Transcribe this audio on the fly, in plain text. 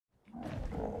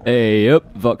Hey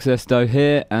up, Voxesto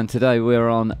here, and today we're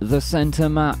on the centre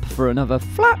map for another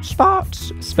flat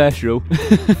spots special.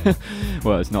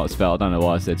 Well, it's not a spell, I don't know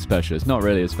why I said special. It's not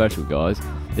really a special, guys.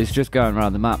 It's just going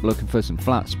around the map looking for some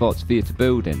flat spots for you to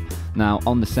build in. Now,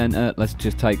 on the centre, let's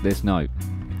just take this note.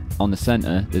 On the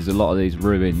centre, there's a lot of these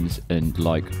ruins and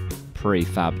like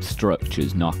prefabbed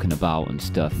structures knocking about and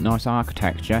stuff. Nice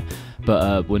architecture,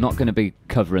 but we're not going to be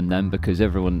covering them because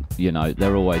everyone, you know,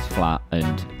 they're always flat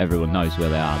and everyone knows where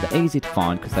they are. They're easy to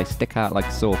find because they stick out like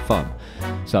a sore thumb.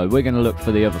 So we're going to look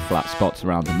for the other flat spots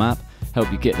around the map,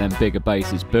 help you get them bigger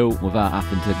bases built without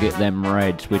having to get them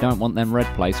reds. We don't want them red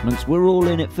placements, we're all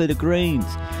in it for the greens.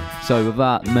 So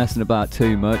without messing about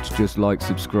too much, just like,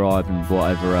 subscribe and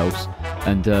whatever else,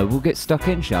 and we'll get stuck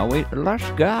in, shall we?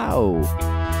 Let's go!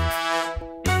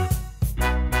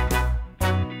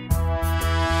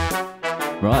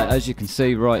 Right, as you can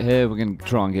see right here, we're going to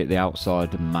try and get the outside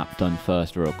of the map done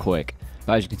first real quick.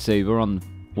 But as you can see, we're on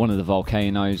one of the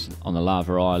volcanoes on the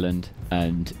lava island,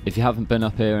 and if you haven't been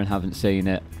up here and haven't seen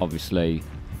it, obviously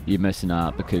you're missing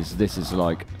out, because this is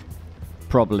like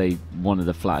probably one of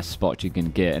the flattest spots you can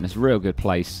get, and it's a real good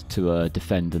place to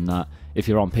defend and that. If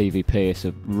you're on PvP, it's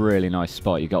a really nice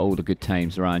spot. You got all the good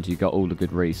teams around you, you got all the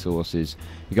good resources,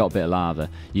 you got a bit of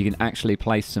lava. You can actually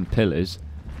place some pillars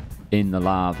in the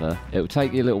lava. It will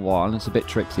take you a little while and it's a bit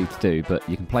tricksy to do, but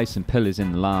you can place some pillars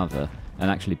in the lava and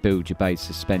actually build your base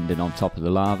suspended on top of the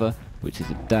lava, which is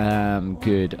a damn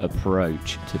good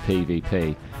approach to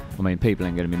PvP. I mean, people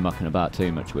ain't going to be mucking about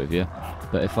too much with you,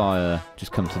 but if I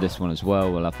just come to this one as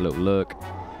well, we'll have a little look.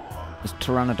 This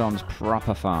Pteranodon's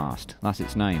proper fast. That's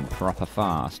its name, proper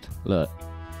fast. Look,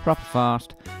 proper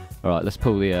fast. Alright, let's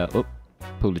pull the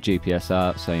pull the GPS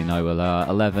out so you know where they are.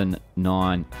 11,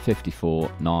 9,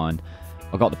 54, 9.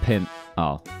 I got the pin.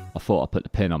 Oh, I thought I put the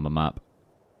pin on the map.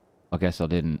 I guess I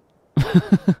didn't.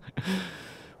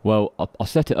 Well, I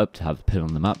set it up to have the pin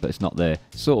on the map, but it's not there.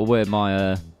 Sort of where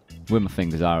my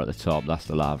fingers are at the top. That's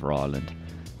the lava island.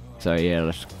 So yeah,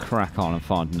 let's crack on and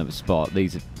find another spot.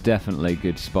 These are definitely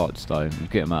good spots though. We'll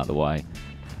get them out of the way.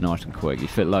 Nice and quick. You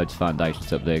fit loads of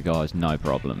foundations up there, guys, no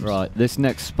problems. Right, this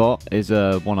next spot is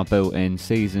one I built in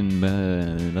season 2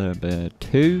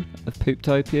 of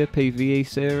Pooptopia PVE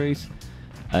series,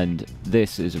 and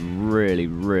this is a really,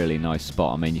 really nice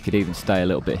spot. I mean, you could even stay a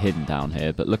little bit hidden down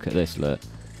here, but look at this, look.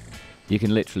 You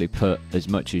can literally put as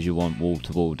much as you want wall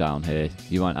to wall down here.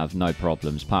 You won't have no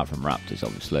problems, apart from raptors,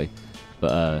 obviously.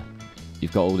 But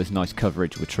you've got all this nice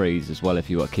coverage with trees as well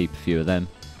if you want to keep a few of them.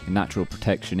 Natural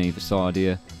protection either side of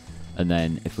you, and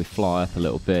then if we fly up a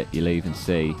little bit, you'll even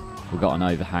see we've got an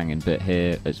overhanging bit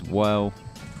here as well,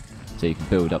 so you can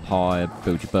build up higher,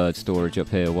 build your bird storage up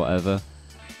here, whatever.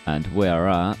 And we're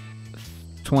at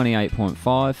 28.5,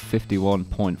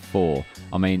 51.4.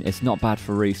 I mean, it's not bad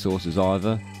for resources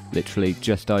either. Literally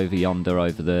just over yonder,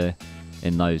 over there,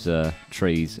 in those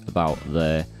trees about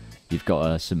there, you've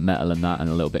got some metal and that, and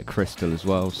a little bit of crystal as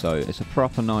well. So it's a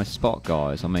proper nice spot,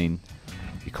 guys. I mean,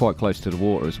 you're quite close to the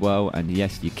water as well, and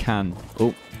yes, you can.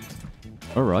 Oh,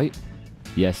 alright.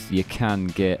 Yes, you can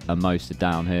get a moster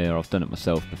down here. I've done it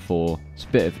myself before. It's a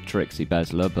bit of a tricksy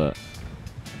bezeler,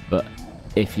 but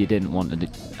if you didn't want to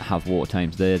have water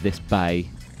tames there, this bay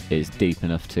is deep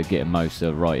enough to get a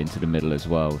moster right into the middle as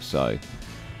well. So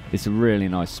it's a really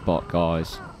nice spot,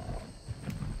 guys.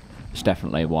 It's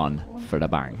definitely one for the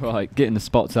bank. Right, getting the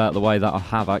spots out of the way that I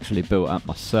have actually built up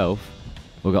myself.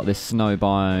 We've got this snow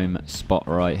biome spot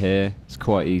right here. It's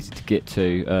quite easy to get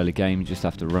to early game. You just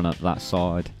have to run up that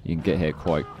side. You can get here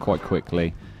quite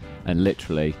quickly. And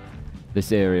literally,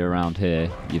 this area around here,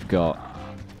 you've got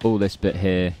all this bit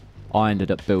here. I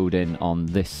ended up building on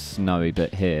this snowy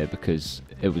bit here because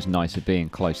it was nicer being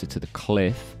closer to the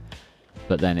cliff.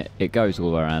 But then it goes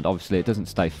all around. Obviously, it doesn't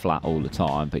stay flat all the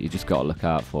time, but you just got to look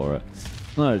out for it.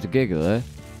 Oh, there's a giga there.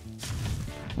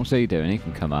 What's he doing? He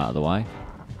can come out of the way.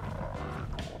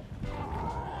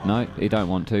 No, he don't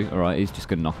want to. Alright, he's just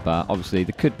going to knock about. Obviously,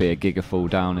 there could be a giga fall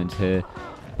down into here,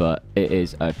 but it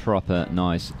is a proper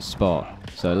nice spot.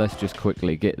 So let's just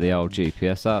quickly get the old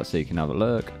GPS out so you can have a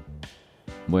look.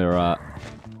 We're at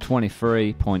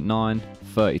 23.9,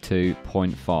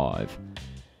 32.5.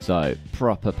 So,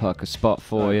 proper pucker spot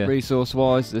for you.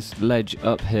 Resource-wise, this ledge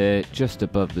up here, just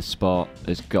above the spot,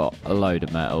 has got a load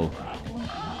of metal.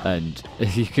 And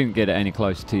you couldn't get it any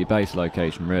closer to your base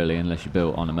location, really, unless you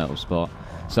built on a metal spot.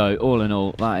 So all in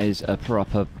all, that is a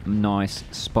proper nice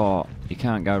spot. You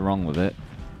can't go wrong with it.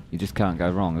 You just can't go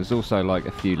wrong. There's also like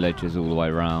a few ledges all the way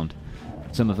around.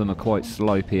 Some of them are quite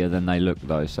slopier than they look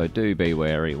though, so do be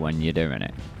wary when you're doing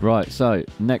it. Right, so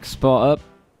next spot up,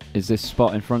 is this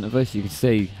spot in front of us. You can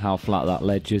see how flat that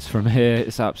ledge is from here.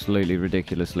 It's absolutely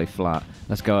ridiculously flat.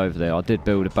 Let's go over there. I did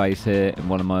build a base here in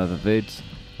one of my other vids.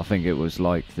 I think it was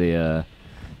like the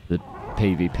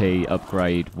PVP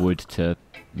upgrade wood to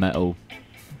metal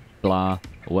blah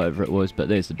or whatever it was, but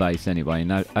there's the base anyway.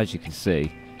 Now as you can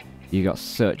see, you got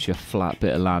such a flat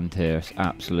bit of land here. It's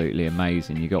absolutely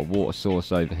amazing. You got water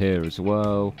source over here as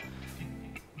well,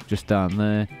 just down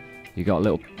there. You got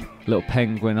a little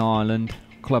penguin island,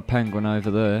 club penguin over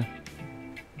there,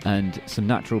 and some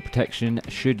natural protection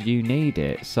should you need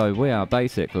it. So we are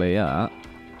basically at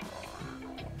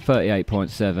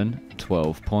 38.7,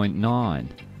 12.9,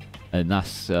 and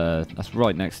that's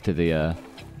right next to the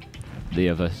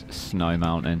other snow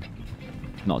mountain.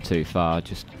 Not too far.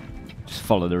 Just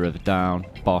follow the river down,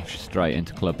 bosh, straight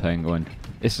into Club Penguin.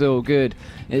 It's all good.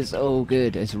 It's all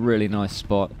good. It's a really nice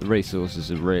spot. The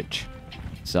resources are rich.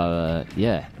 So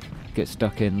yeah, get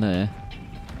stuck in there.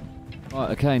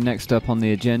 Right, okay, next up on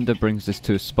the agenda brings us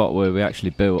to a spot where we actually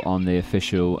built on the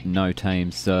official No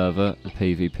Tame server, the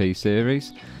PvP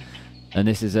series. And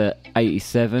this is at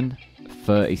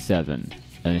 87.37.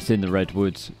 And it's in the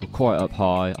redwoods. We're quite up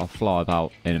high. I'll fly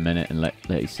about in a minute and let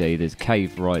you see. There's a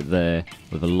cave right there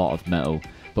with a lot of metal.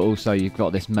 But also you've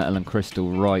got this metal and crystal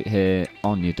right here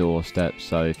on your doorstep.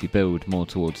 So if you build more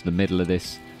towards the middle of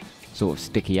this sort of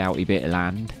sticky outy bit of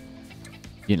land,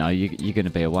 you know, you're going to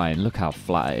be away. And look how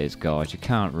flat it is, guys. You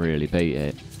can't really beat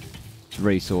it. It's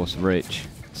resource rich.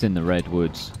 It's in the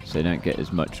redwoods, so you don't get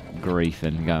as much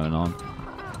griefing going on.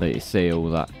 But you see all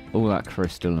that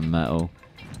crystal and metal.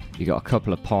 You got a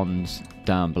couple of ponds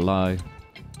down below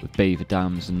with beaver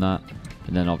dams and that.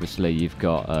 And then obviously you've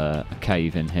got a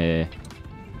cave in here.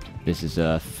 This is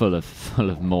full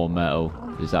of more metal.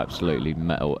 There's absolutely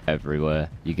metal everywhere.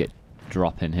 You get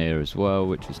drop in here as well,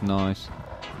 which is nice.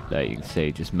 There you can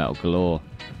see, just metal galore.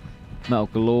 Metal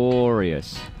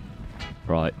glorious.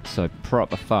 Right, so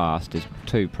proper fast is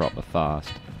too proper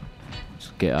fast. Let's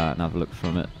get out and have a look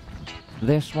from it.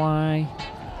 This way.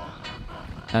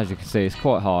 As you can see, it's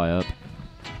quite high up.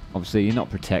 Obviously you're not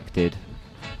protected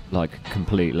like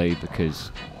completely because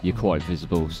you're quite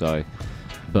visible, so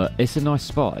but it's a nice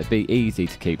spot. It'd be easy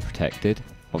to keep protected.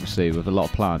 Obviously with a lot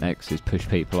of plant X's, push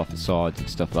people off the sides and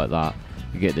stuff like that.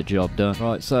 You get the job done.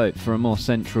 Right, so for a more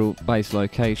central base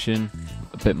location,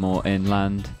 a bit more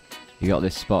inland, you got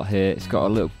this spot here. It's got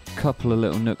a couple of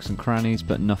little nooks and crannies,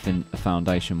 but nothing a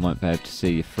foundation won't be able to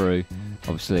see you through.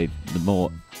 Obviously the more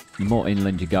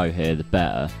inland you go here, the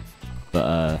better.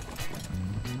 But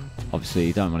obviously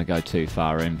you don't want to go too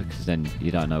far in because then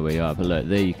you don't know where you are. But look,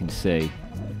 there you can see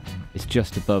it's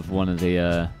just above one of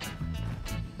these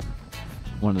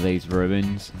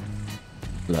ruins.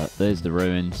 Look, there's the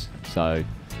ruins. So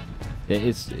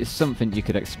it's something you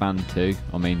could expand to.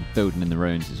 I mean, building in the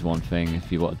ruins is one thing.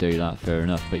 If you want to do that, fair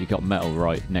enough. But you've got metal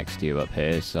right next to you up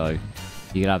here, so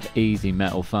you can have easy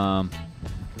metal farm.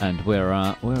 And where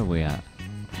are we at?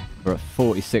 We're at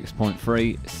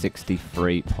 46.3,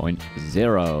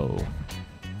 63.0.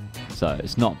 So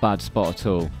it's not a bad spot at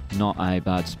all. Not a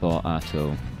bad spot at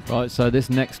all. Right, so this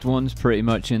next one's pretty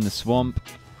much in the swamp.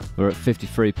 We're at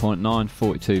 53.9,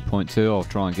 42.2. I'll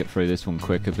try and get through this one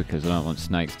quicker because I don't want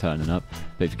snakes turning up.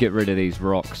 But if you get rid of these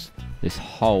rocks, this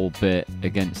whole bit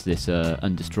against this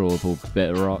undestroyable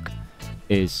bit of rock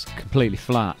is completely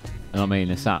flat. And I mean,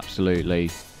 it's absolutely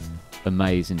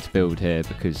amazing to build here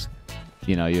because,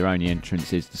 you know, your only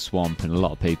entrance is the swamp and a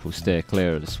lot of people steer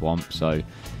clear of the swamp. So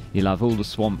you'll have all the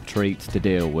swamp treats to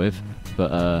deal with,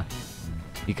 but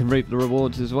you can reap the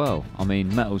rewards as well. I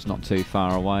mean, metal's not too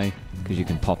far away because you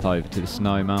can pop over to the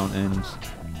snow mountains,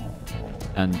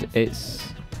 and it's...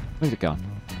 where's it gone?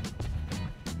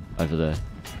 Over there.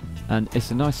 And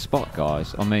it's a nice spot,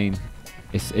 guys. I mean,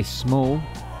 it's small,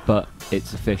 but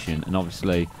it's efficient, and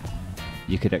obviously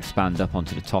you could expand up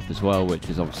onto the top as well,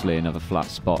 which is obviously another flat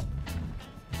spot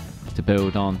to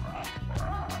build on.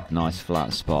 Nice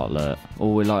flat spot, look.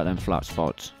 Oh, we like them flat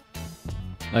spots.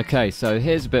 Okay, so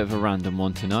here's a bit of a random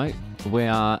one tonight. We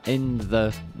are in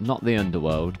the, not the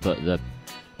underworld, but the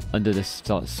under the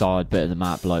side bit of the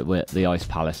map, like where the ice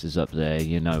palace is up there,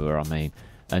 you know where I mean.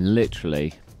 And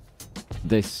literally,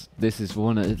 this is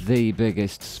one of the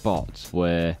biggest spots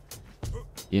where,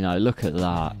 you know, look at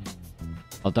that.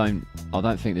 I don't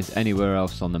think there's anywhere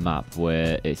else on the map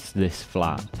where it's this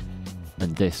flat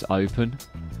and this open.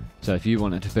 So if you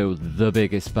wanted to build the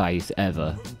biggest base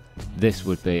ever, this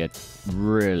would be a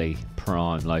really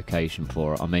prime location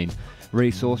for it. I mean,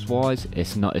 resource wise,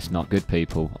 it's not good,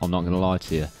 people. I'm not going to lie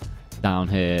to you. Down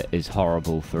here is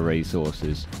horrible for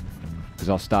resources because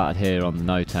I started here on the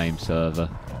No Tame server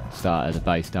started a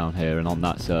base down here, and on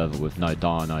that server with no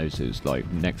dinos, it was like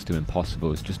next to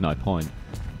impossible. It's just no point.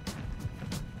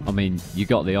 I mean, you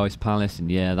got the ice palace, and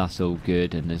yeah, that's all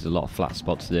good, and there's a lot of flat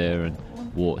spots there, and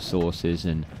water sources,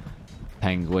 and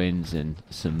penguins, and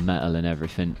some metal and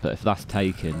everything. But if that's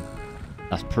taken,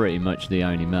 that's pretty much the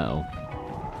only metal.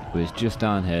 Whereas just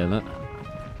down here, look,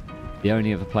 the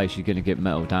only other place you're going to get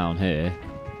metal down here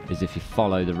is if you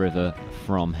follow the river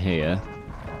from here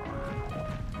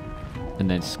and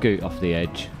then scoot off the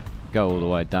edge, go all the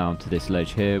way down to this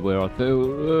ledge here where I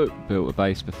built a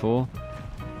base before,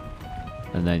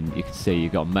 and then you can see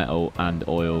you've got metal and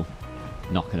oil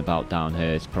knocking about down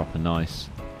here. It's proper nice.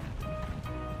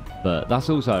 But that's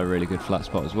also a really good flat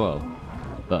spot as well.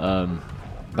 But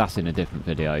that's in a different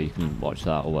video, you can watch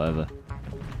that or whatever.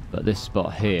 But this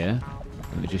spot here,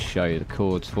 let me just show you the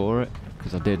chords for it,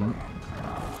 because I didn't.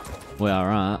 We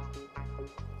are at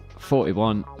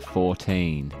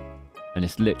 4114, and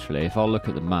it's literally, if I look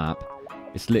at the map,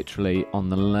 it's literally on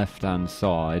the left hand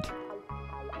side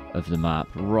of the map,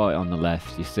 right on the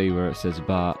left. You see where it says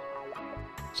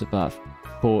it's about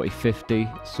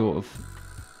 40-50 sort of.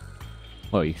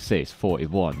 Well, you can see it's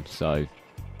 41, so,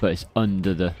 but it's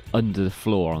under the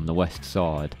floor on the west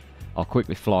side. I'll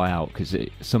quickly fly out because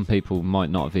some people might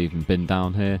not have even been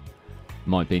down here,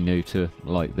 might be new to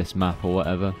like this map or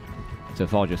whatever. So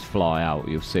if I just fly out,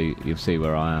 you'll see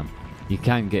where I am. You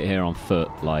can get here on foot,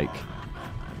 like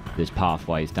there's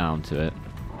pathways down to it.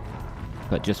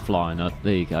 But just flying up,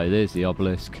 there you go. There's the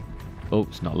obelisk. Oh,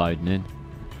 it's not loading in.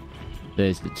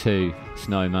 There's the two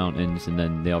snow mountains, and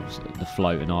then the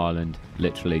floating island.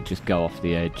 Literally, just go off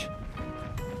the edge,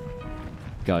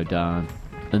 go down,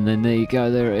 and then there you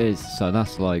go. There it is. So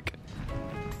that's like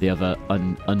the other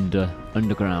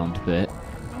underground bit,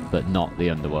 but not the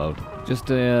underworld. Just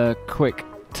a quick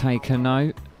taker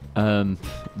note.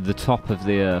 The top of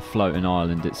the floating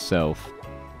island itself,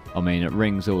 I mean, it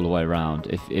rings all the way around.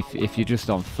 If you're just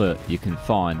on foot, you can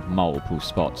find multiple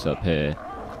spots up here.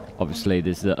 Obviously,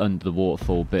 there's the under the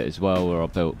waterfall bit as well, where I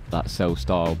built that cell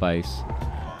style base,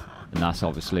 and that's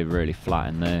obviously really flat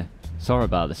in there. Sorry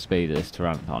about the speed of this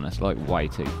Pteranodon, it's like way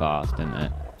too fast, isn't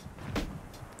it?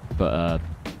 But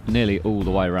nearly all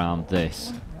the way around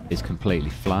this is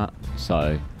completely flat,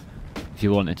 so if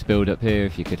you wanted to build up here,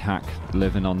 if you could hack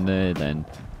living on there, then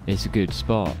it's a good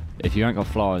spot. If you ain't got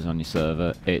flyers on your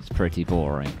server, it's pretty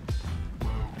boring.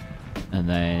 And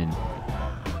then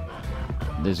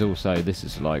there's also, this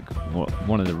is like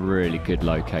one of the really good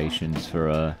locations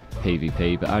for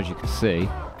PvP, but as you can see,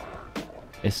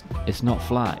 it's not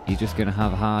flat. You're just going to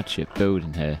have a hardship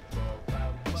building here.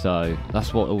 So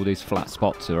that's what all these flat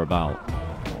spots are about,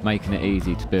 making it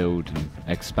easy to build and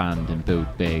expand and build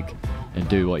big and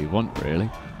do what you want, really.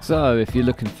 So if you're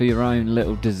looking for your own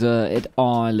little deserted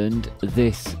island,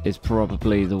 this is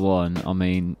probably the one. I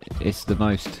mean, it's the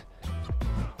most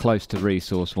close to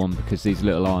resource one, because these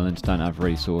little islands don't have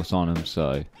resource on them.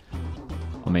 So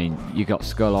I mean, you got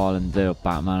Skull Island there,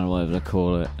 Batman or whatever they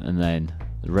call it, and then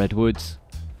the Redwoods,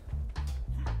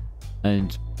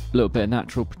 and a little bit of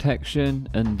natural protection,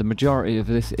 and the majority of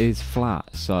this is flat,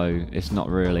 so it's not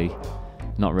really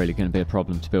going to be a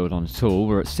problem to build on at all.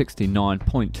 We're at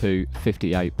 69.2,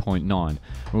 58.9.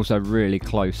 We're also really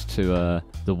close to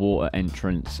the water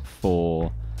entrance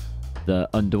for the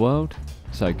underworld,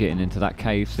 so getting into that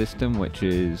cave system, which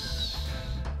is,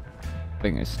 I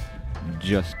think it's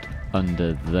just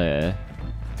under there,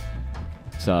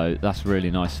 so that's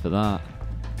really nice for that.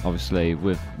 Obviously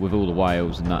with all the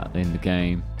whales and that in the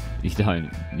game,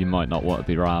 you might not want to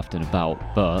be rafting about,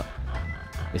 but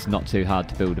it's not too hard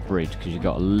to build a bridge because you've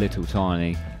got a little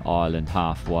tiny island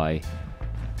halfway,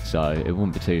 so it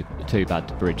wouldn't be too bad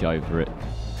to bridge over it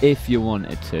if you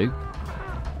wanted to.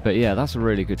 But yeah, that's a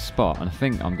really good spot, and I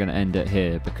think I'm going to end it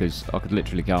here because I could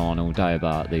literally go on all day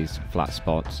about these flat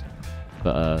spots.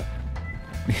 But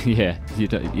yeah, you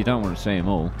don't want to see them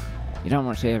all. You don't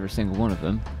want to see every single one of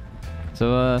them.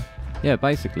 So yeah,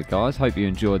 basically guys, hope you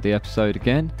enjoyed the episode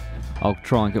again. I'll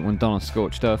try and get one done on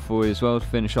Scorched Earth for you as well to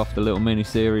finish off the little mini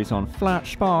series on flat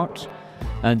spots.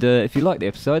 And if you liked the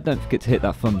episode, don't forget to hit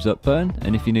that thumbs up button,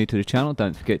 and if you're new to the channel,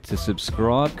 don't forget to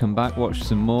subscribe. Come back, watch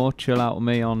some more, chill out with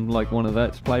me on like one of the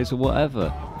Let's Plays or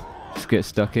whatever. Just get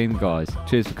stuck in, guys.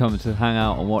 Cheers for coming to hang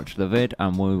out and watch the vid,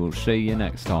 and we will see you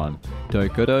next time.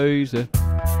 Take it easy.